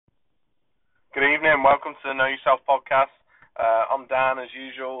Good evening. Welcome to the Know Yourself podcast. I'm Dan as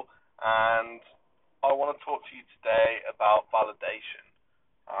usual, and I want to talk to you today about validation.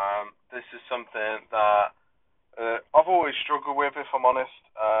 This is something that I've always struggled with, if I'm honest.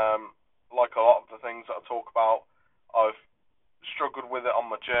 Like a lot of the things that I talk about, I've struggled with it on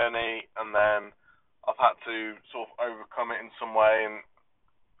my journey, and then I've had to sort of overcome it in some way. And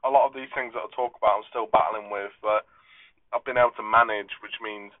a lot of these things that I talk about, I'm still battling with, but I've been able to manage, which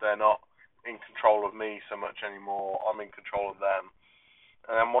means they're not in control of me so much anymore. I'm in control of them.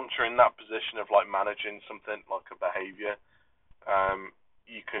 And then once you're in that position of like managing something like a behavior,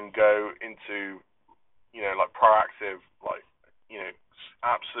 you can go into, like proactive, like,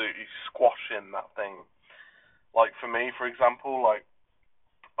 absolutely squashing that thing. Like for me, for example, like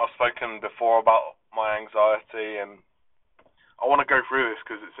I've spoken before about my anxiety, and I want to go through this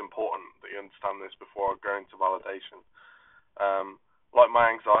because it's important that you understand this before I go into validation. Like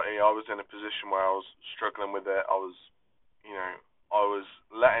my anxiety, I was in a position where I was struggling with it. You know, I was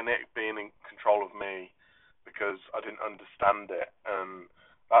letting it be in control of me because I didn't understand it, and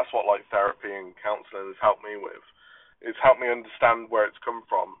that's what like therapy and counselling has helped me with. It's helped me understand where it's come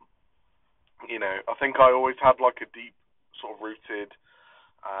from. I think I always had like a deep sort of rooted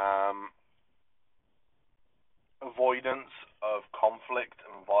um, avoidance of conflict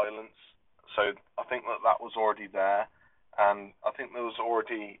and violence. So I think that was already there, and I think there was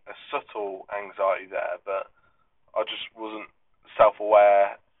already a subtle anxiety there, but I just wasn't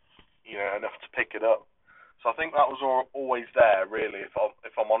self-aware, enough to pick it up. So I think that was always there, really. If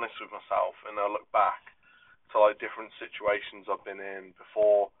I'm honest with myself, and I look back to like different situations I've been in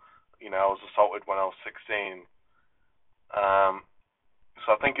before, I was assaulted when I was 16. Um,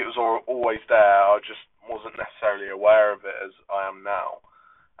 so I think it was always there. I just wasn't necessarily aware of it as I am now.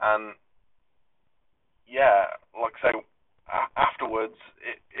 And yeah, like I say, afterwards,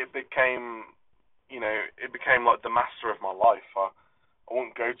 it became, it became like the master of my life. I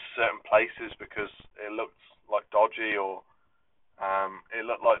wouldn't go to certain places because it looked like dodgy, or it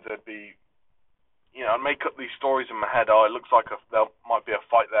looked like there'd be, I'd make up these stories in my head. Oh, it looks like there might be a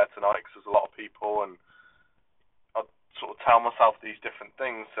fight there tonight because there's a lot of people, and I'd sort of tell myself these different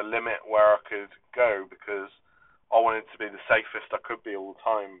things to limit where I could go because I wanted to be the safest I could be all the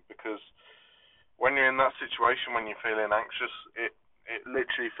time. Because when you're in that situation, when you're feeling anxious, it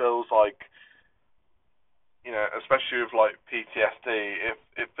literally feels like, especially with like PTSD,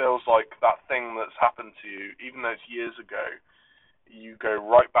 it feels like that thing that's happened to you, even though it's years ago, you go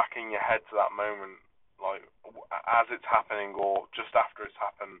right back in your head to that moment, like as it's happening or just after it's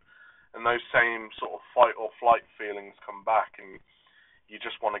happened, and those same sort of fight or flight feelings come back, and you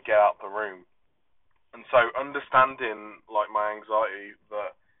just want to get out the room. And so understanding like my anxiety,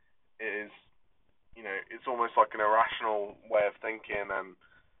 that it is, it's almost like an irrational way of thinking, and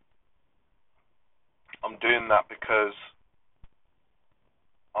I'm doing that because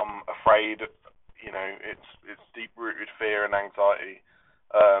I'm afraid. It's deep rooted fear and anxiety.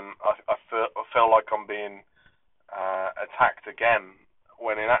 I feel like I'm being attacked again,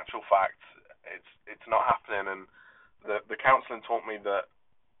 when in actual fact it's not happening. And the counselling taught me that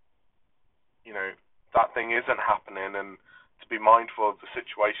that thing isn't happening, and to be mindful of the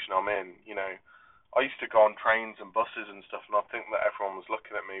situation I'm in. I used to go on trains and buses and stuff, and I think that everyone was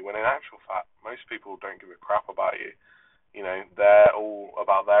looking at me, when in actual fact most people don't give a crap about you. They're all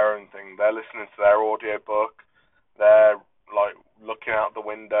about their own thing. They're listening to their audio book. They're like looking out the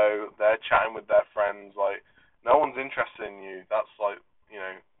window. They're chatting with their friends. Like no one's interested in you. That's like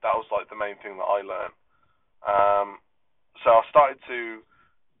that was like the main thing that I learned. Um, so I started to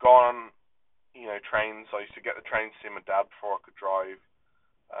go on trains. I used to get the train to see my dad before I could drive.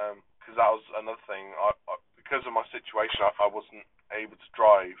 Because that was another thing. Because of my situation, I wasn't able to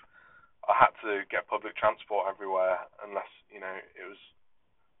drive. I had to get public transport everywhere, unless it was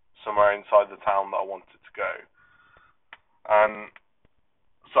somewhere inside the town that I wanted to go. And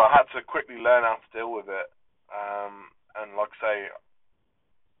so I had to quickly learn how to deal with it. And like I say,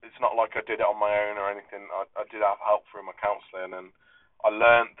 it's not like I did it on my own or anything. I did have help through my counselling, and I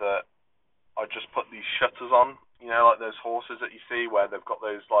learned that I just put these shutters on. Like those horses that you see where they've got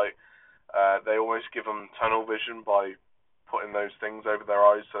those like they almost give them tunnel vision by putting those things over their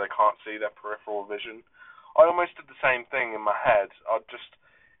eyes so they can't see their peripheral vision. I almost did the same thing in my head. I'd just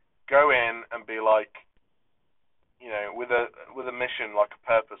go in and be like, with a mission, like a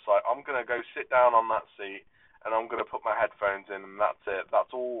purpose. Like I'm gonna go sit down on that seat, and I'm gonna put my headphones in, and that's it.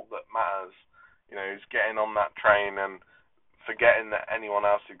 That's all that matters. Is getting on that train and forgetting that anyone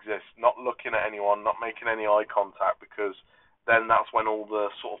else exists, not looking at anyone, not making any eye contact, because then that's when all the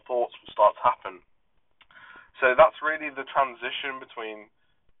sort of thoughts will start to happen. So that's really the transition between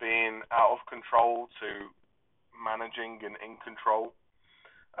being out of control to managing and in control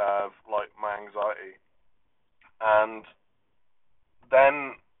of like my anxiety. And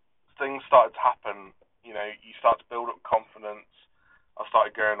then things started to happen. You know, you start to build up confidence. I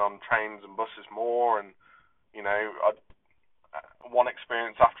started going on trains and buses more, and you know, one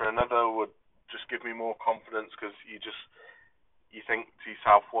experience after another would just give me more confidence because you think to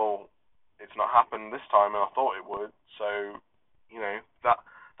yourself, well, it's not happened this time, and I thought it would. So, you know,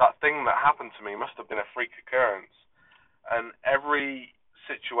 that thing that happened to me must have been a freak occurrence. And every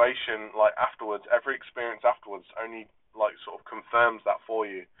situation, like afterwards, every experience afterwards, only like sort of confirms that for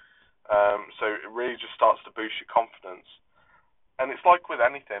you. So it really just starts to boost your confidence. And it's like with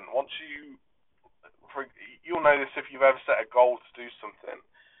anything. Once you'll know this if you've ever set a goal to do something,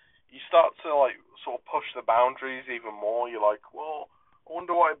 you start to like sort of push the boundaries even more. You're like, well, I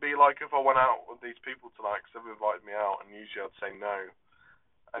wonder what it'd be like if I went out with these people tonight because they've invited me out, and usually I'd say no.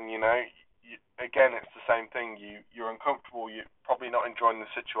 And you know, again, it's the same thing. You're uncomfortable. You're probably not enjoying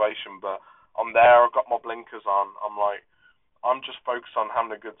the situation, but I'm there. I've got my blinkers on. I'm just focused on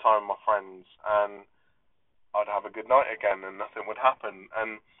having a good time with my friends, and I'd have a good night again, and nothing would happen.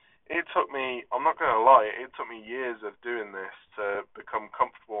 And it took me, I'm not going to lie, it took me years of doing this to become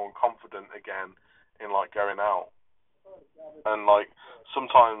comfortable and confident again in like going out. And like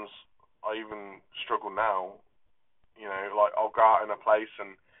sometimes I even struggle now, you know, like I'll go out in a place,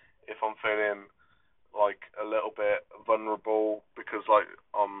 and if I'm feeling like a little bit vulnerable because like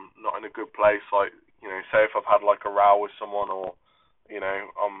I'm not in a good place, like, you know, say if I've had like a row with someone, or you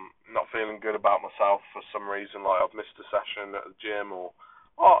know, I'm not feeling good about myself for some reason, like I've missed a session at the gym, or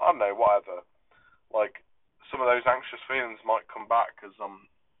I don't know, whatever. Like some of those anxious feelings might come back because I'm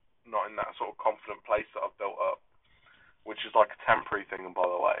not in that sort of confident place that I've built up, which is like a temporary thing, by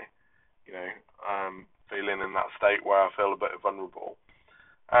the way. You know, feeling in that state where I feel a bit vulnerable,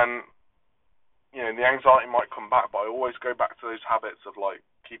 and you know, the anxiety might come back, but I always go back to those habits of like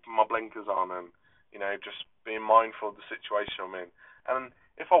keeping my blinkers on, and you know, just being mindful of the situation I'm in. And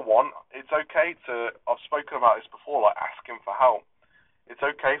if I want, it's okay to. I've spoken about this before, like asking for help. It's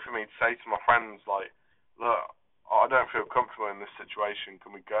okay for me to say to my friends, like, look, I don't feel comfortable in this situation.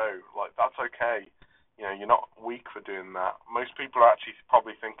 Can we go? Like, that's okay. You know, you're not weak for doing that. Most people are actually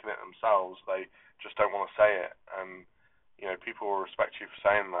probably thinking it themselves. They just don't want to say it, and you know, people will respect you for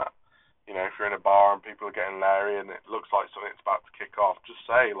saying that. You know, if you're in a bar and people are getting leery and it looks like something's about to kick off, just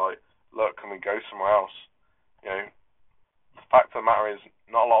say like, look, can we go somewhere else? You know, the fact of the matter is,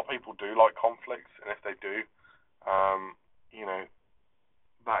 not a lot of people do like conflicts, and if they do, you know,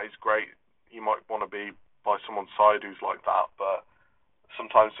 that is great. You might want to be by someone's side who's like that, but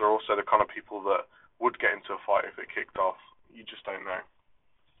sometimes they're also the kind of people that would get into a fight if it kicked off. You just don't know.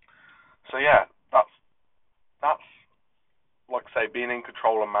 So yeah, that's like I say, being in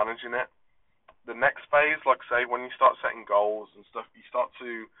control and managing it. The next phase, like I say, when you start setting goals and stuff, you start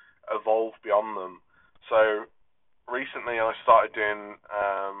to evolve beyond them. So recently, I started doing,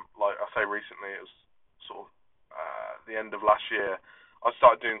 like I say, recently it was sort of the end of last year. I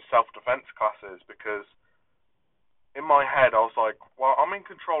started doing self-defense classes because in my head I was like, well, I'm in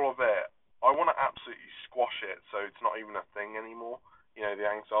control of it. I want to absolutely squash it, so it's not even a thing anymore. You know, the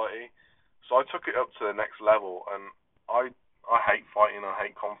anxiety. So I took it up to the next level, and I hate fighting, I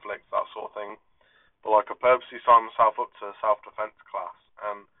hate conflict, that sort of thing. But like I purposely signed myself up to a self defense class,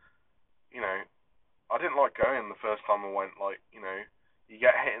 and you know, I didn't like going the first time I went. Like, you know, you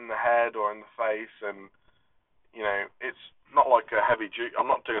get hit in the head or in the face, and you know, it's not like a heavy duty.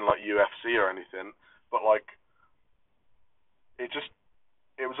 I'm not doing like UFC or anything, but like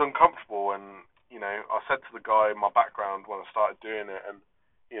it was uncomfortable, and you know, I said to the guy my background when I started doing it, and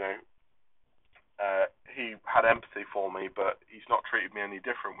you know, he had empathy for me, but he's not treated me any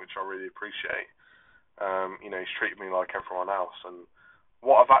different, which I really appreciate. You know, he's treated me like everyone else. And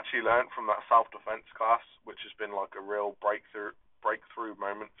what I've actually learned from that self-defense class, which has been like a real breakthrough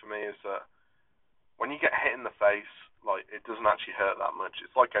moment for me, is that when you get hit in the face, like it doesn't actually hurt that much.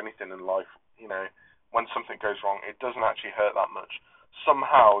 It's like anything in life, you know, when something goes wrong, it doesn't actually hurt that much.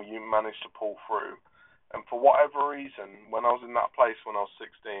 Somehow you manage to pull through. And for whatever reason, when I was in that place when I was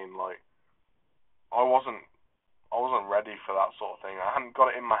 16, like I wasn't I wasn't ready for that sort of thing. I hadn't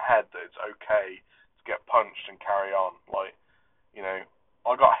got it in my head that it's okay to get punched and carry on. Like, you know,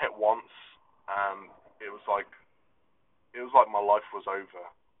 I got hit once, and it was like my life was over.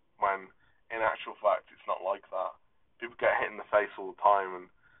 When in actual fact, it's not like that. People get hit in the face all the time, and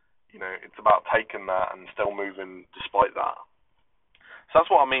you know, it's about taking that and still moving despite that. So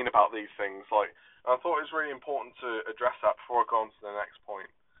that's what I mean about these things. Like, I thought it was really important to address that before I go on to the next point.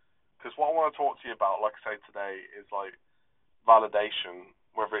 Because what I want to talk to you about, like I say today, is like validation.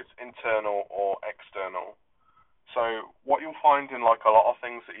 whether it's internal or external. So what you'll find in like a lot of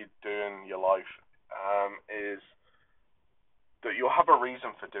things that you do in your life is that you'll have a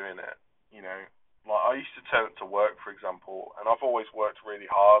reason for doing it. You know, like I used to turn up to work, for example, and I've always worked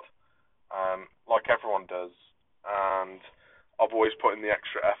really hard, like everyone does, and I've always put in the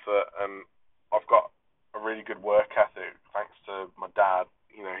extra effort, and I've got a really good work ethic thanks to my dad.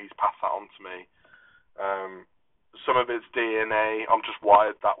 You know, he's passed that on to me. Um, some of it's DNA. I'm just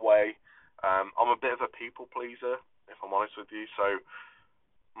wired that way. I'm a bit of a people pleaser, if I'm honest with you. So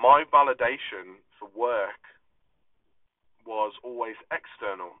my validation for work was always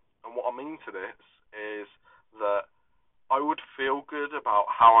external. And what I mean to this is that I would feel good about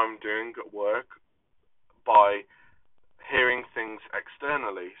how I'm doing at work by hearing things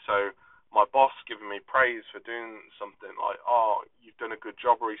externally. So my boss giving me praise for doing something like, oh, you've done a good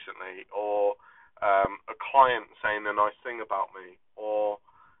job recently, or a client saying a nice thing about me, or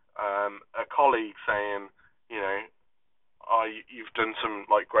a colleague saying, you know, oh, you've done some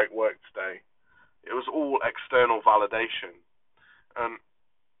like great work today. It was all external validation. And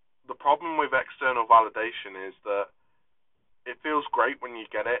the problem with external validation is that it feels great when you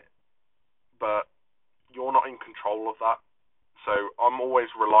get it, but you're not in control of that. So I'm always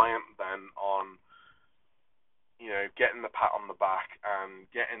reliant then on, you know, getting the pat on the back and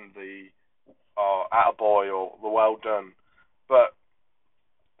getting the attaboy or the well done. But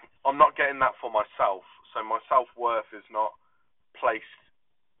I'm not getting that for myself. So my self-worth is not placed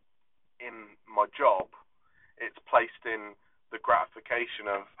in my job. It's placed in the gratification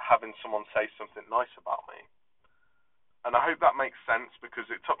of having someone say something nice about me. And I hope that makes sense because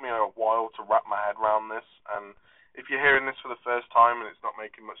it took me a while to wrap my head around this. And if you're hearing this for the first time and it's not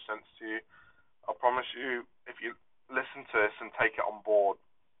making much sense to you, I promise you, if you listen to this and take it on board,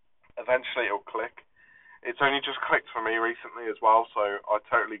 eventually it'll click. It's only just clicked for me recently as well, so I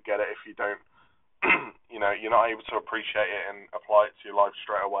totally get it if you don't, you know, you're not able to appreciate it and apply it to your life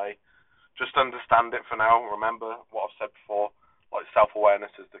straight away. Just understand it for now. Remember what I've said before, like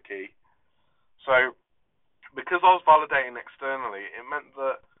self-awareness is the key. So because I was validating externally, it meant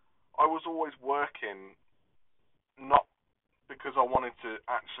that I was always working not because I wanted to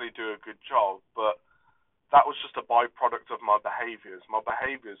actually do a good job, but that was just a byproduct of my behaviors. My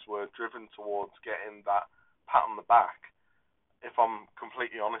behaviors were driven towards getting that pat on the back, if I'm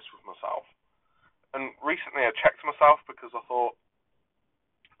completely honest with myself. And recently I checked myself because I thought,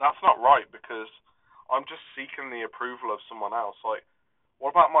 that's not right because I'm just seeking the approval of someone else. Like,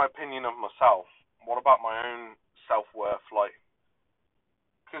 what about my opinion of myself? What about my own self-worth? Like,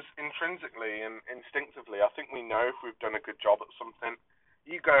 because intrinsically and instinctively, I think we know if we've done a good job at something.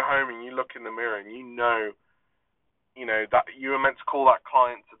 You go home and you look in the mirror and you know that you were meant to call that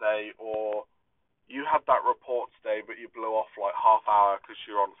client today, or you had that report today, but you blew off like half hour because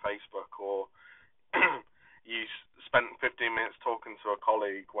you're on Facebook, or you spent 15 minutes talking to a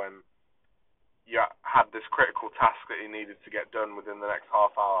colleague when you had this critical task that you needed to get done within the next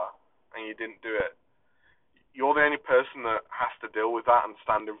half hour, and you didn't do it. You're the only person that has to deal with that and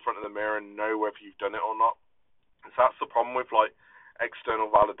stand in front of the mirror and know whether you've done it or not. So that's the problem with like external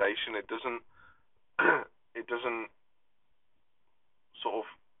validation. It doesn't it doesn't sort of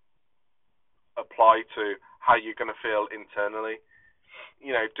apply to how you're going to feel internally.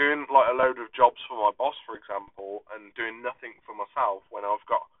 You know, doing like a load of jobs for my boss, for example, and doing nothing for myself when I've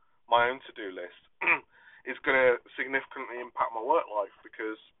got my own to-do list is going to significantly impact my work life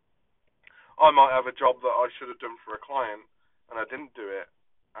because I might have a job that I should have done for a client and I didn't do it,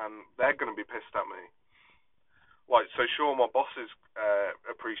 and they're going to be pissed at me. Like, so sure, my boss is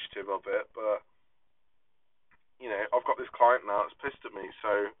appreciative of it, but you know, I've got this client now that's pissed at me.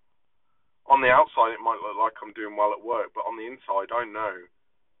 So on the outside, it might look like I'm doing well at work, but on the inside, I know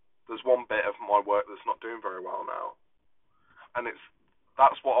there's one bit of my work that's not doing very well now, and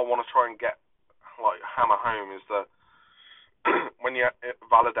that's what I want to try and get, like, hammer home is that when you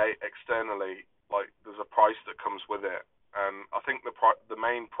validate externally, like, there's a price that comes with it, and I think the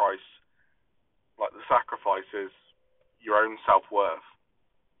main price, like the sacrifice, is your own self-worth.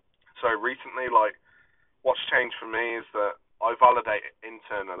 So recently, like, what's changed for me is that I validate it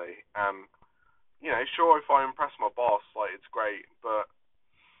internally, and you know, sure, if I impress my boss, like, it's great, but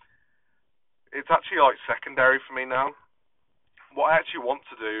it's actually like secondary for me now. What I actually want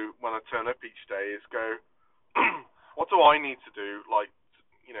to do when I turn up each day is go, what do I need to do? Like,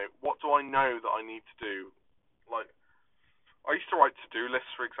 you know, what do I know that I need to do? Like, I used to write to-do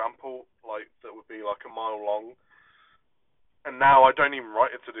lists, for example, like that would be like a mile long, and now I don't even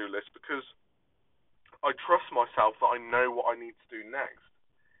write a to-do list because I trust myself that I know what I need to do next.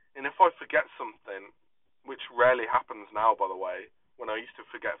 And if I forget something, which rarely happens now, by the way, when I used to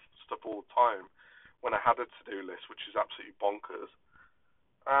forget stuff all the time, when I had a to-do list, which is absolutely bonkers,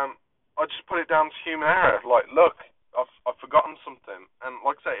 I just put it down to human error. Like, look, I've forgotten something, and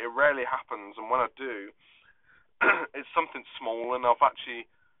like I say, it rarely happens. And when I do, it's something small, and I've actually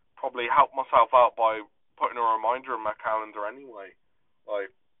probably helped myself out by putting a reminder in my calendar anyway. Like,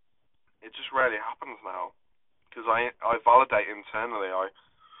 it just rarely happens now because I validate internally. I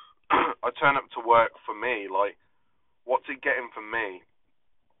I turn up to work for me. Like, what's it getting for me?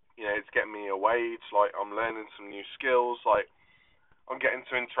 It's getting me a wage. Like, I'm learning some new skills. Like, I'm getting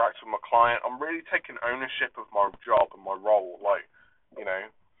to interact with my client. I'm really taking ownership of my job and my role. Like, you know,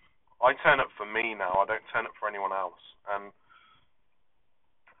 I turn up for me now. I don't turn up for anyone else. And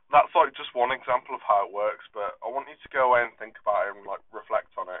that's like just one example of how it works. But I want you to go away and think about it and like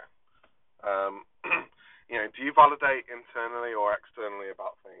reflect on it. Um, do you validate internally or externally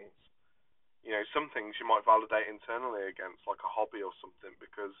about things? Some things you might validate internally against, like a hobby or something,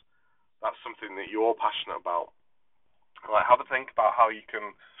 because that's something that you're passionate about. Like, have a think about how you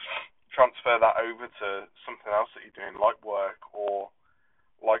can transfer that over to something else that you're doing, like work, or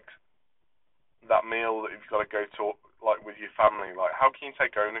like that meal that you've got to go to, like with your family. Like, how can you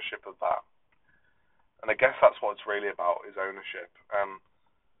take ownership of that? And I guess that's what it's really about, is ownership. And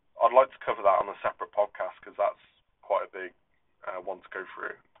I'd like to cover that on a separate podcast because that's quite a big one to go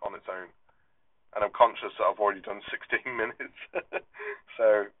through on its own. And I'm conscious that I've already done 16 minutes.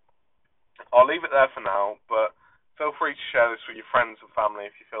 So I'll leave it there for now, but feel free to share this with your friends and family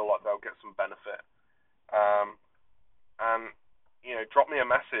if you feel like they'll get some benefit. And, drop me a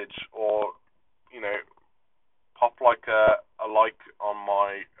message, or, pop like a like on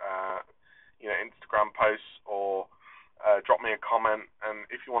my, Instagram posts, or drop me a comment. And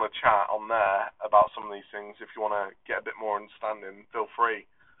if you want to chat on there about some of these things, if you want to get a bit more understanding, feel free.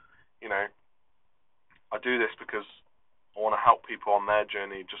 I do this because I want to help people on their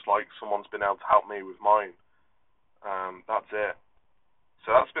journey, just like someone's been able to help me with mine. That's it.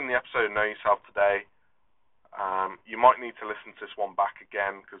 So that's been the episode of Know Yourself today. You might need to listen to this one back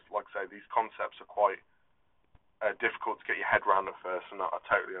again because, like I say, these concepts are quite difficult to get your head around at first, and I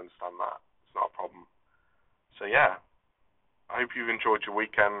totally understand that. It's not a problem. So yeah, I hope you've enjoyed your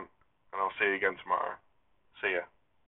weekend, and I'll see you again tomorrow. See ya.